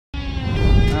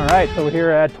right, so we're here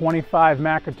at 25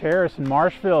 Macra Terrace in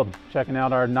Marshfield, checking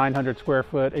out our 900 square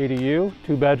foot ADU,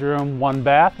 2-bedroom,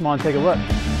 1-bath. Come on, take a look.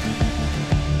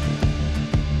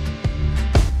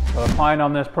 So the client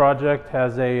on this project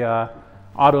has a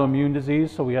autoimmune disease,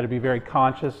 so we had to be very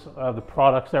conscious of the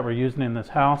products that we're using in this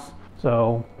house.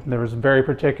 So there was very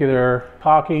particular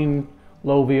caulking,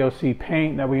 low-VOC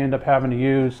paint that we end up having to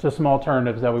use. Just some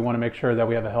alternatives that we want to make sure that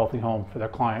we have a healthy home for their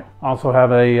client. Also have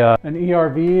an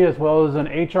ERV as well as an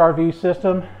HRV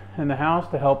system in the house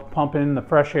to help pump in the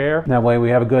fresh air. That way we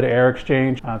have a good air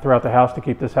exchange throughout the house to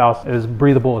keep this house as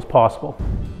breathable as possible.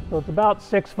 So it's about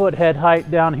 6-foot head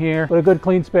height down here, but a good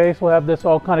clean space. We'll have this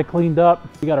all kind of cleaned up.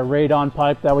 We got a radon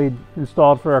pipe that we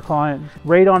installed for our client.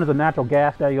 Radon is a natural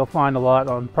gas that you'll find a lot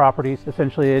on properties.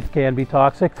 Essentially, it can be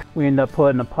toxic. We end up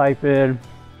putting a pipe in,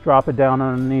 drop it down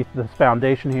underneath this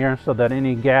foundation here so that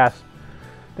any gas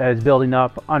that is building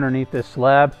up underneath this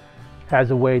slab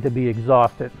has a way to be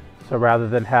exhausted. So rather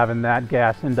than having that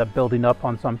gas end up building up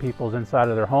on some people's inside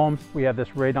of their homes, we have this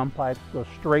radon pipe, goes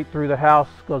straight through the house,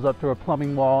 goes up through a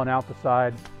plumbing wall and out the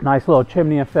side. Nice little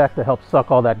chimney effect to help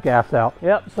suck all that gas out.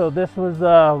 Yep, so this was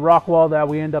the rock wall that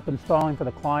we end up installing for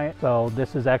the client. So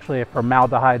this is actually a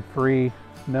formaldehyde-free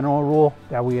mineral wool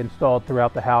that we installed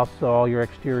throughout the house. So all your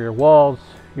exterior walls,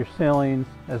 your ceilings,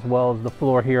 as well as the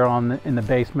floor here in the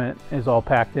basement is all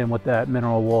packed in with that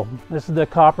mineral wool. This is the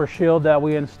copper shield that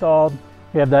we installed.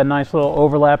 We have that nice little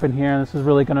overlap in here, and this is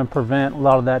really going to prevent a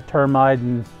lot of that termite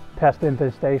and pest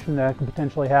infestation that can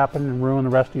potentially happen and ruin the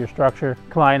rest of your structure.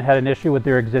 Client had an issue with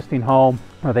their existing home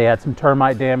where they had some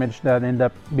termite damage that ended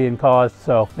up being caused,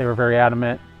 so they were very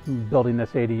adamant building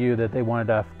this ADU that they wanted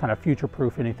to kind of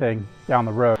future-proof anything down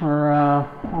the road. We're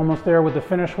almost there with the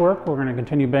finish work. We're going to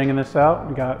continue banging this out.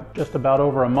 We got just about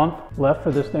over a month left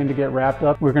for this thing to get wrapped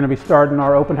up. We're going to be starting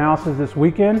our open houses this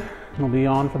weekend. We'll be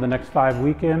on for the next 5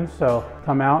 weekends, so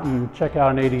come out and check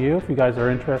out an ADU if you guys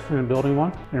are interested in building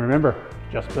one. And remember,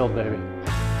 just build, baby.